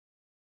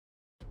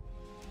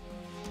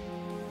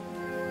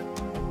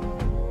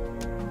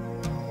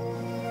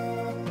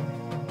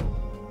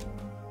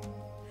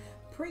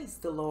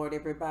the Lord,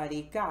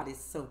 everybody. God is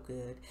so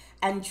good.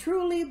 And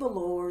truly the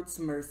Lord's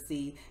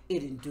mercy,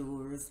 it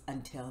endures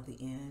until the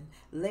end.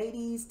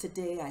 Ladies,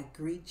 today I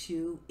greet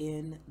you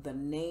in the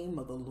name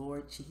of the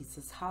Lord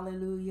Jesus.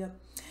 Hallelujah.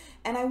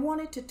 And I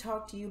wanted to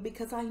talk to you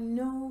because I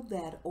know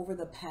that over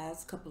the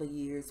past couple of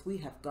years, we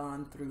have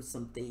gone through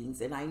some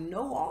things. And I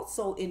know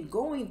also in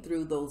going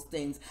through those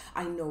things,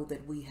 I know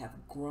that we have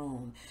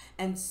grown.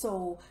 And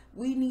so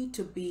we need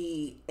to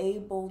be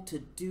able to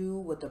do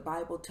what the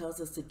Bible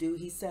tells us to do.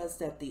 He says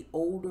that the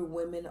older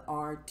women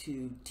are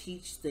to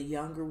teach the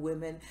younger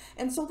women.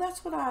 And so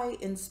that's what I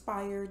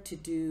inspire to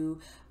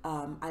do.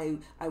 I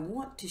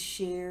want to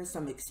share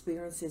some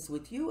experiences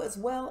with you, as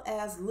well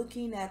as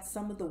looking at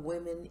some of the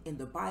women in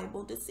the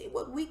Bible to see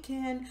what we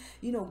can,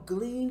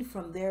 glean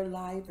from their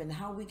life and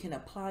how we can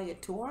apply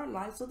it to our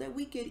life so that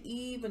we get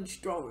even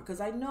stronger.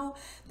 Because I know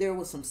there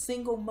were some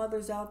single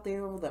mothers out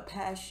there over the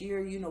past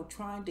year,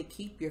 trying to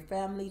keep your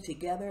family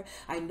together.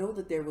 I know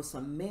that there were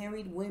some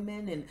married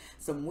women and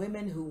some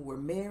women who were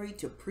married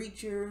to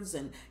preachers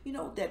and,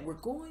 that were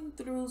going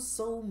through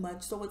so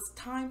much. So it's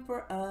time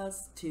for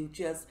us to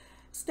just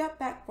step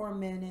back for a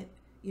minute,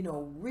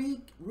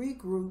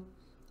 regroup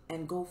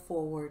and go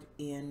forward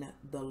in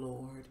the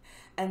Lord.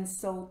 And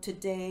so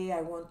today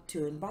I want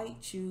to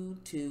invite you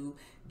to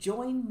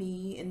join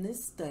me in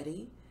this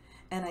study.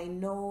 And I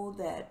know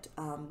that,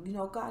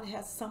 God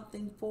has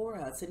something for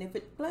us. And if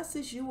it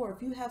blesses you, or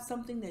if you have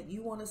something that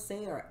you want to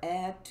say or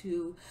add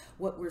to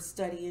what we're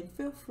studying,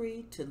 feel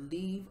free to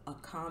leave a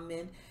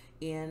comment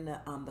in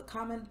the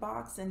comment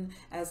box. And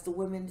as the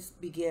women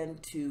begin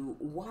to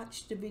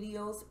watch the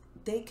videos,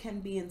 they can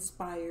be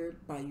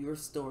inspired by your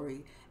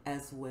story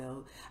as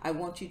well. I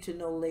want you to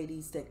know,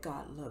 ladies, that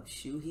God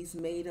loves you. He's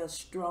made us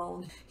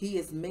strong. He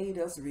has made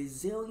us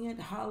resilient.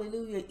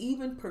 Hallelujah.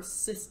 Even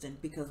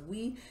persistent, because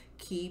we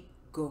keep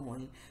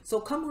going. So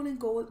come on and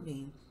go with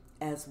me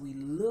as we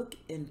look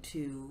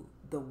into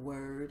the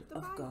Word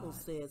of God. The Bible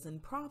says in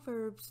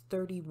Proverbs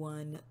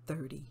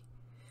 31:30,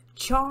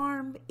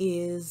 charm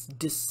is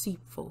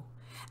deceitful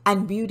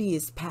and beauty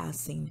is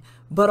passing,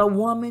 but a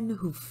woman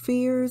who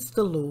fears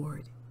the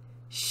Lord,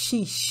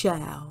 she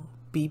shall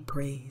be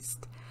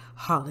praised.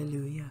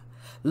 Hallelujah.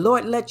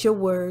 Lord, let your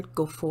word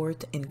go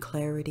forth in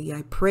clarity.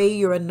 I pray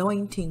your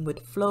anointing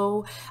would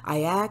flow.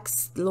 I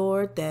ask,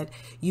 Lord, that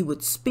you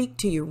would speak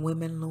to your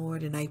women,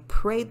 Lord. And I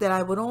pray that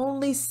I would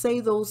only say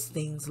those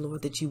things,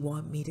 Lord, that you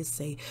want me to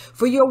say.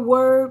 For your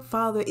word,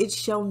 Father, it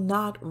shall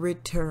not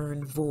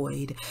return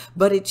void,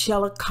 but it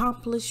shall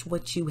accomplish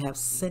what you have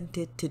sent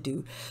it to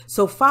do.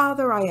 So,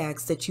 Father, I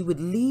ask that you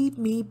would lead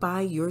me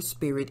by your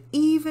Spirit,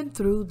 even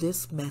through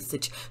this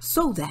message,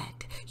 so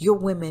that your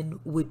women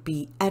would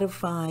be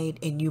edified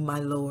and you, my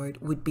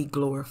Lord, would be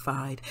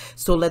glorified.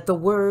 So let the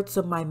words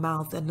of my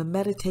mouth and the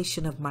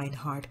meditation of mine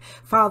heart,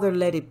 Father,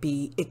 let it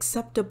be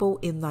acceptable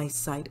in thy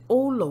sight, O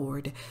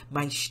Lord,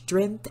 my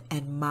strength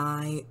and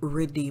my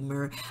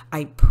Redeemer.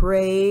 I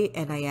pray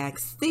and I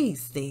ask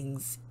these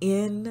things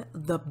in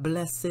the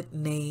blessed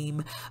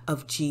name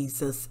of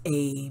Jesus.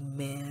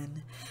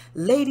 Amen.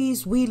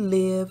 Ladies, we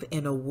live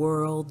in a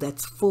world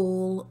that's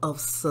full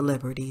of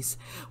celebrities,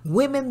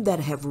 women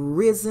that have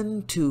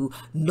risen to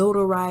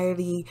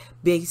notoriety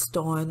based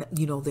on,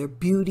 their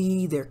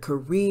beauty, their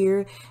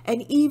career,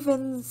 and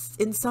even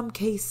in some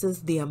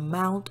cases, the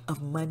amount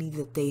of money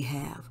that they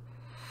have.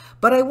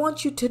 But I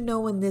want you to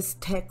know in this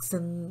text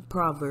in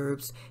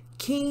Proverbs,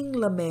 King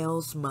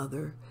Lemuel's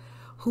mother,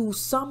 who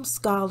some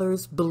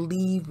scholars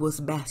believe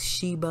was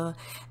Bathsheba,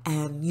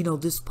 and,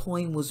 this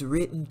poem was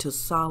written to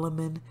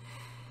Solomon.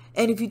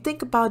 And if you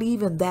think about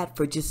even that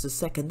for just a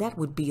second, that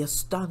would be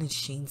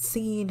astonishing,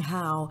 seeing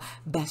how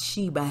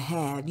Bathsheba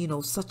had,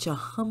 such a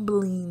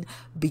humbling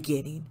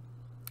beginning.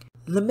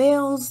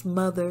 Lemuel's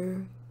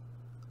mother,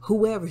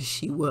 whoever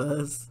she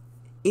was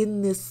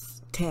in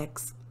this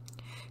text,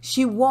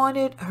 she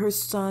wanted her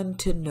son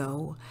to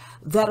know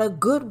that a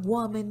good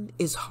woman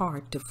is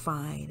hard to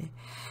find,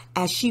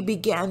 as she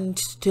began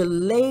to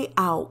lay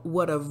out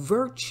what a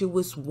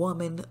virtuous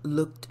woman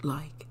looked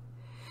like.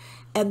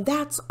 And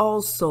that's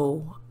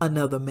also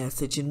another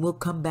message, and we'll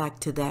come back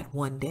to that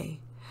one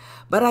day.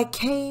 But I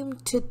came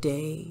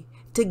today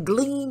to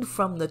glean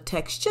from the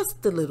text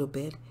just a little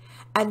bit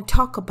and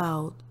talk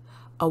about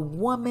a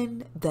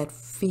woman that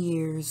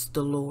fears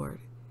the Lord.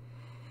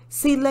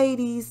 See,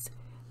 ladies,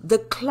 the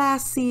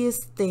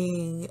classiest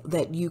thing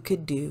that you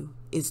could do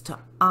is to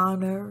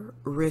honor,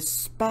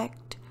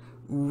 respect,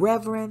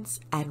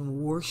 reverence, and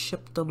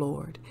worship the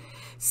Lord.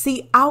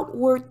 See,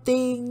 outward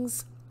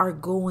things are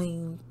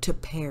going to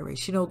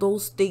perish.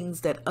 Those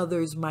things that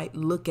others might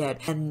look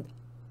at and,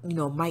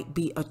 might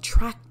be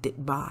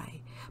attracted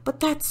by. But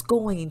that's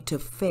going to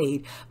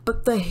fade.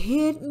 But the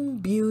hidden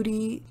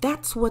beauty,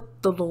 that's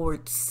what the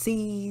Lord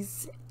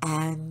sees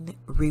and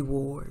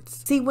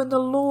rewards. See, when the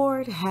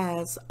Lord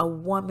has a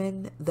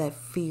woman that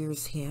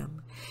fears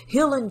him,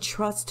 he'll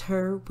entrust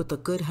her with a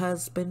good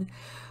husband.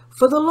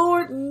 For the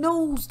Lord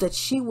knows that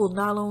she will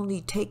not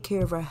only take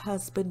care of her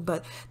husband,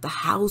 but the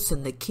house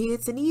and the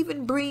kids, and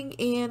even bring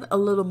in a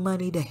little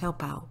money to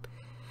help out.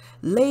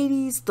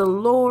 Ladies, the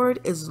Lord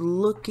is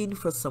looking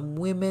for some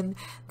women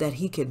that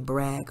he can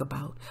brag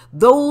about.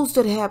 Those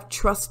that have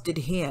trusted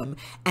him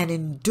and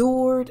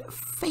endured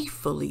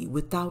faithfully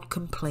without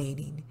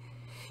complaining.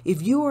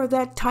 If you are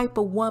that type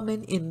of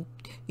woman in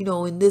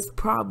this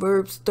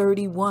Proverbs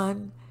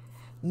 31,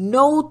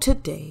 know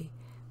today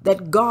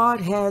that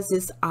God has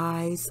his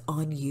eyes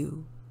on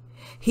you.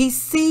 He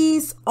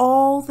sees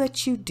all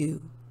that you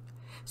do.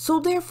 So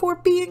therefore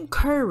be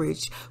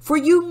encouraged, for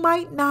you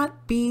might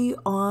not be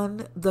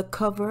on the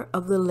cover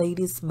of the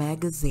latest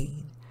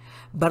magazine,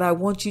 but I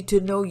want you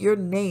to know your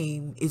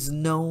name is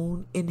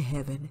known in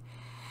heaven,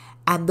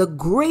 and the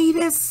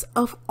greatest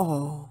of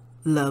all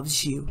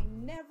loves you.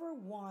 Never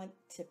want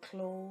to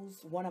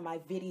close one of my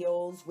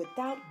videos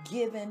without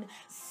giving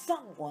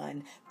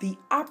someone the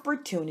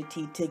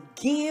opportunity to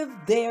give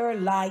their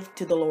life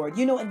to the Lord.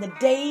 You know, in the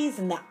days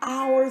and the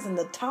hours and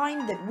the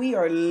time that we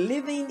are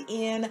living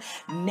in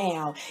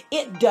now,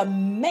 it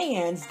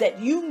demands that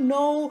you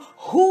know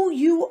who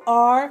you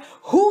are,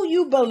 who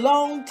you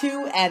belong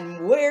to,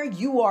 and where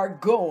you are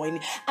going.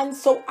 And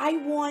so I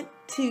want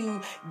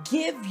to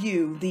give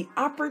you the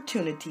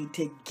opportunity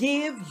to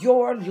give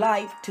your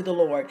life to the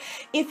Lord.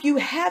 If you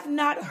have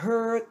not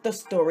heard the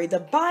story,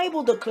 the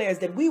Bible declares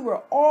that we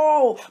were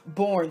all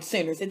born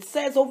sinners. It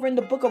says over in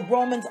the book of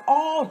Romans,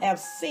 all have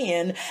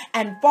sinned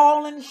and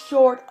fallen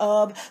short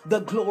of the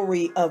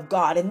glory of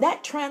God. And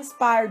that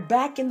transpired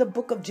back in the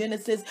book of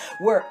Genesis,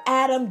 where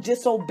Adam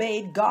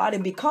disobeyed God.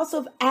 And because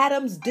of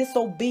Adam's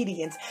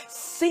disobedience,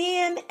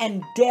 sin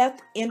and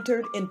death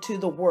entered into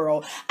the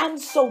world.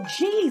 And so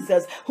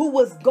Jesus, who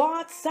was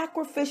God's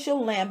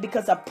sacrificial lamb,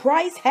 because a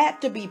price had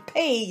to be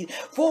paid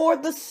for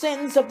the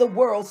sins of the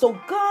world. So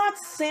God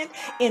sent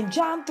in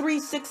John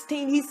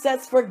 3:16, he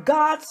says, "For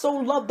God so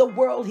loved the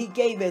world, he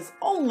gave his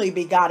only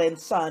begotten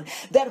Son,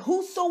 that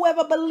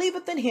whosoever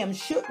believeth in him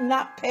should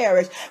not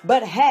perish,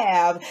 but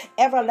have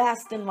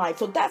everlasting life."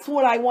 So that's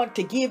what I want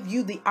to give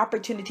you the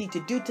opportunity to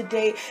do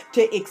today,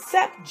 to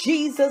accept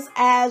Jesus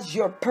as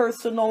your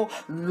personal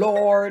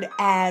Lord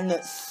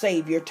and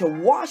Savior, to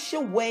wash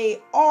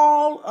away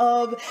all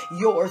of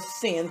your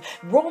sins.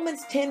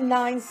 Romans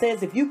 10:9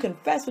 says, if you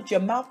confess with your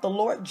mouth the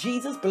Lord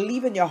Jesus,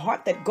 believe in your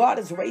heart that God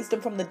has raised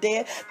him from the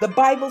dead, the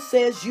Bible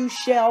says you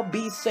shall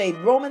be saved.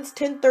 Romans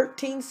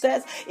 10:13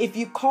 says, if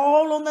you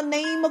call on the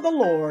name of the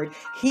Lord,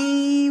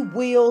 he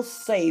will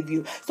save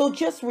you. So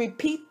just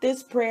repeat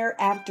this prayer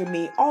after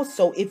me.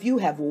 Also, if you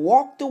have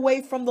walked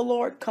away from the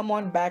Lord, come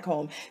on back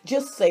home.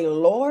 Just say,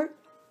 Lord,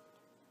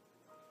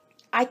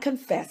 I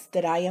confess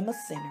that I am a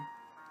sinner.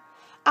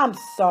 I'm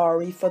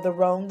sorry for the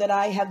wrong that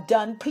I have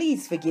done.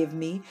 Please forgive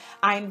me.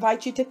 I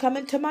invite you to come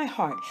into my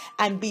heart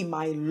and be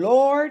my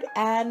Lord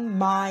and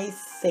my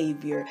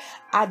Savior.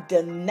 I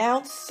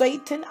denounce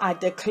Satan. I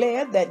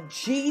declare that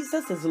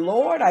Jesus is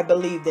Lord. I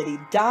believe that he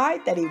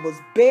died, that he was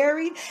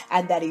buried,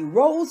 and that he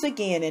rose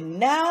again. And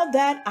now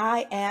that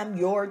I am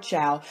your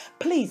child,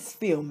 please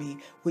fill me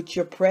with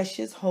your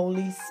precious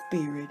Holy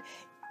Spirit.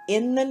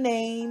 In the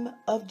name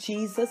of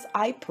Jesus,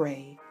 I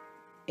pray.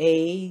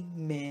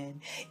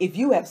 Amen. If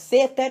you have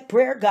said that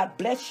prayer, God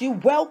bless you.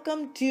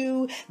 Welcome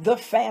to the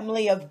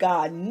family of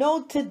God.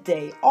 Know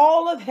today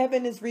all of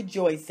heaven is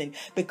rejoicing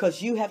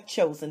because you have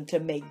chosen to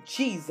make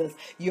Jesus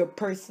your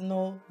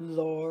personal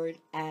Lord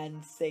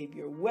and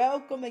Savior.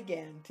 Welcome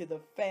again to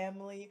the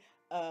family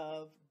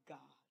of